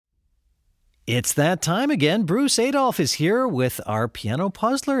It's that time again. Bruce Adolph is here with our piano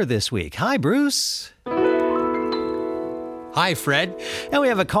puzzler this week. Hi, Bruce. Hi, Fred. And we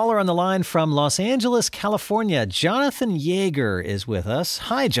have a caller on the line from Los Angeles, California. Jonathan Jager is with us.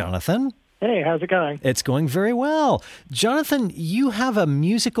 Hi, Jonathan. Hey, how's it going? It's going very well. Jonathan, you have a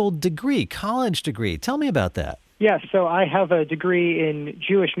musical degree, college degree. Tell me about that. Yes, so I have a degree in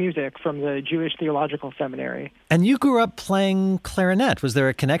Jewish music from the Jewish Theological Seminary. And you grew up playing clarinet. Was there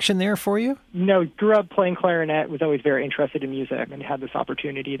a connection there for you? No, grew up playing clarinet, was always very interested in music, and had this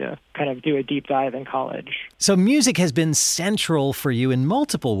opportunity to kind of do a deep dive in college. So music has been central for you in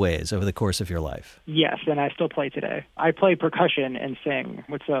multiple ways over the course of your life. Yes, and I still play today. I play percussion and sing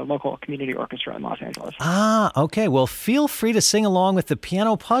with the local community orchestra in Los Angeles. Ah, okay. Well, feel free to sing along with the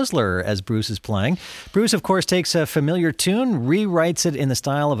piano puzzler as Bruce is playing. Bruce, of course, takes a familiar tune, rewrites it in the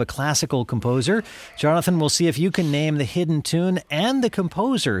style of a classical composer. Jonathan will see if you can name the hidden tune and the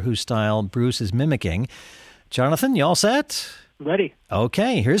composer whose style Bruce is mimicking. Jonathan, you all set? Ready.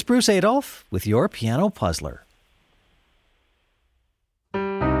 Okay, here's Bruce Adolph with your piano puzzler.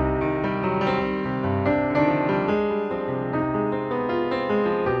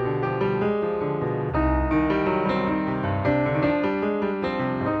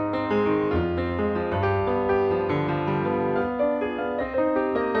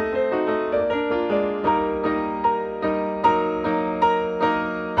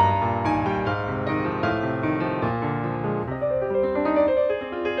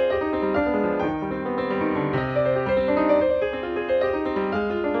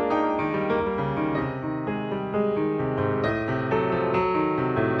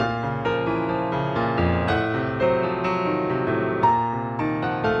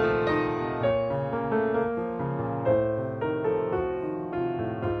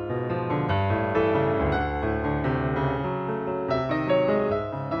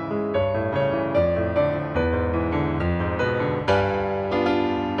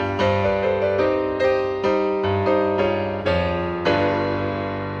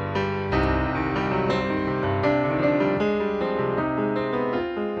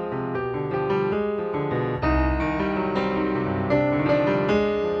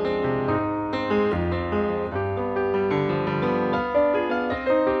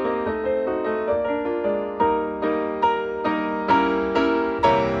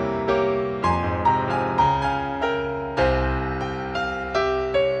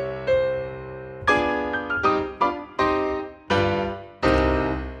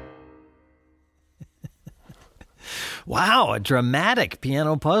 Wow, a dramatic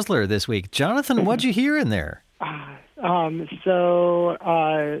piano puzzler this week. Jonathan, what'd you hear in there?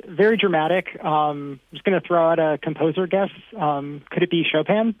 Very dramatic. I'm just going to throw out a composer guess. Could it be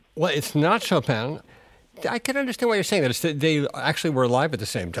Chopin? Well, it's not Chopin. I can understand why you're saying that. They actually were alive at the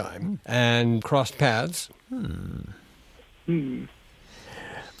same time and crossed paths.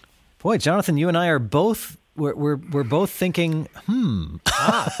 Boy, Jonathan, you and I are both we're both thinking,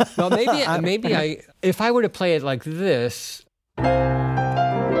 Well, maybe if I were to play it like this, but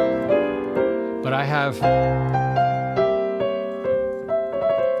I have.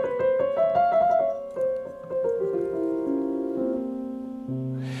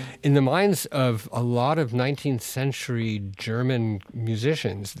 In the minds of a lot of 19th century German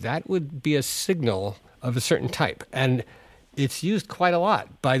musicians, that would be a signal of a certain type. And it's used quite a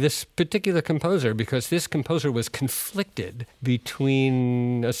lot by this particular composer because this composer was conflicted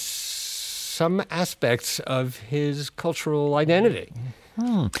between some aspects of his cultural identity.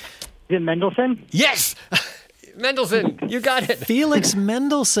 Is it Mendelssohn? Yes! Mendelssohn, you got it. Felix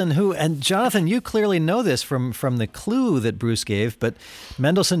Mendelssohn, and Jonathan, you clearly know this from the clue that Bruce gave, but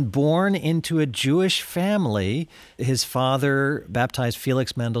Mendelssohn, born into a Jewish family. His father baptized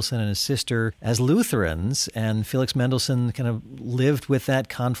Felix Mendelssohn and his sister as Lutherans, and Felix Mendelssohn kind of lived with that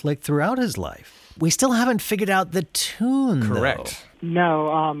conflict throughout his life. We still haven't figured out the tune, Correct. though. No,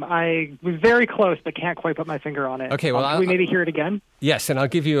 I was very close, but can't quite put my finger on it. Okay, well, can we maybe hear it again? Yes, and I'll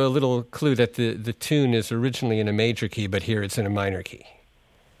give you a little clue that the tune is originally in a major key, but here it's in a minor key.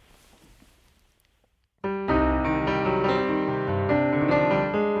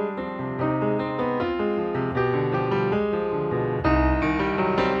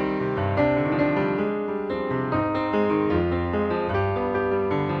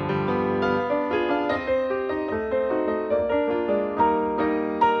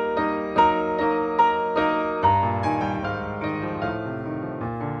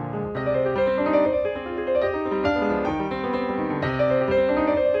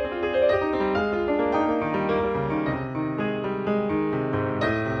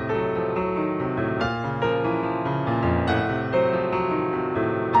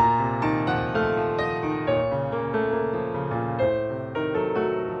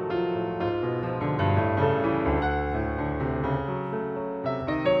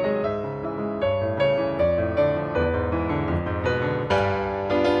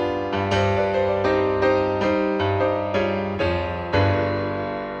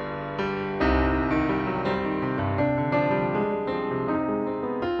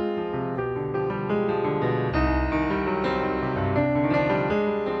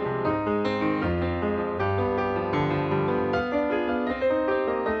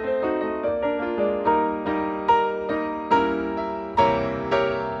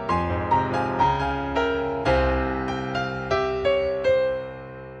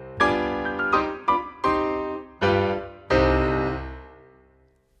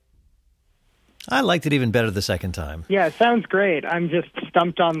 I liked it even better the second time. Yeah, it sounds great. I'm just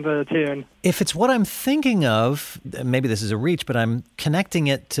stumped on the tune. If it's what I'm thinking of, maybe this is a reach, but I'm connecting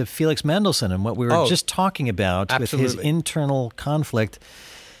it to Felix Mendelssohn and what we were just talking about with his internal conflict.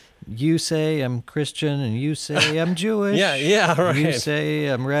 You say I'm Christian, and you say I'm Jewish. Yeah, right. You say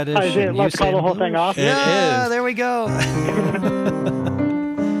I'm reddish. Let's call the whole thing off. Yeah, there we go.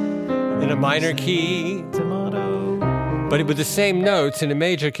 In a minor key. Tomato. But with the same notes in a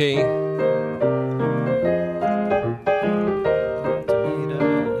major key.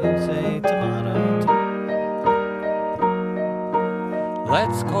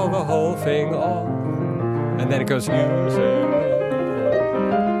 Let's call the whole thing off. And then it goes, you say,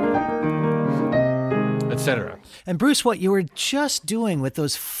 etc. And Bruce, what you were just doing with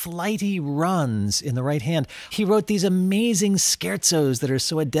those flighty runs in the right hand, he wrote these amazing scherzos that are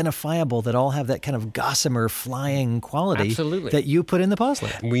so identifiable, that all have that kind of gossamer flying quality. Absolutely. That you put in the puzzler.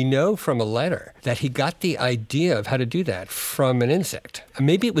 We know from a letter that he got the idea of how to do that from an insect.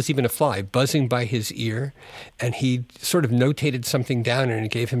 Maybe it was even a fly buzzing by his ear, and he sort of notated something down, and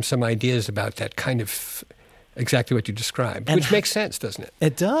it gave him some ideas about that kind of exactly what you described, which makes sense, doesn't it?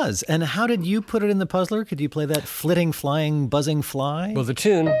 It does. And how did you put it in the puzzler? Could you play that flitting, flying, buzzing fly? Well, the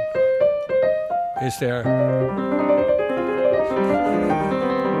tune is there.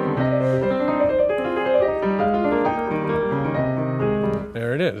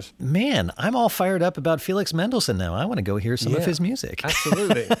 There it is. Man, I'm all fired up about Felix Mendelssohn now. I want to go hear some of his music.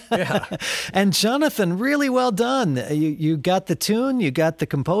 Absolutely. Yeah. And Jonathan, really well done. You got the tune, you got the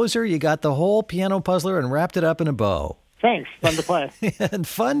composer, you got the whole piano puzzler and wrapped it up in a bow. Thanks. Fun to play. And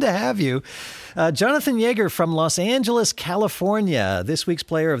fun to have you. Jonathan Jager from Los Angeles, California, this week's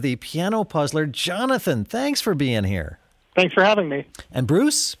player of the piano puzzler. Jonathan, thanks for being here. Thanks for having me. And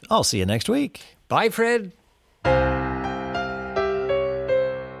Bruce, I'll see you next week. Bye, Fred.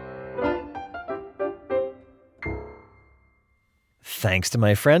 Thanks to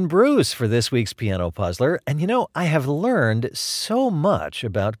my friend Bruce for this week's piano puzzler. And you know, I have learned so much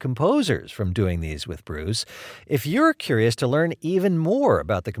about composers from doing these with Bruce. If you're curious to learn even more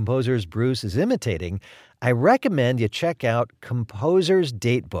about the composers Bruce is imitating, I recommend you check out Composer's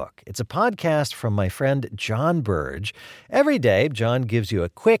Datebook. It's a podcast from my friend John Burge. Every day, John gives you a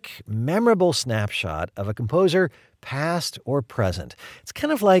quick, memorable snapshot of a composer, past or present. It's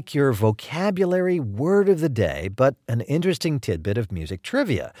kind of like your vocabulary word of the day, but an interesting tidbit of music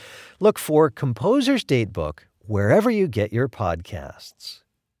trivia. Look for Composer's Datebook wherever you get your podcasts.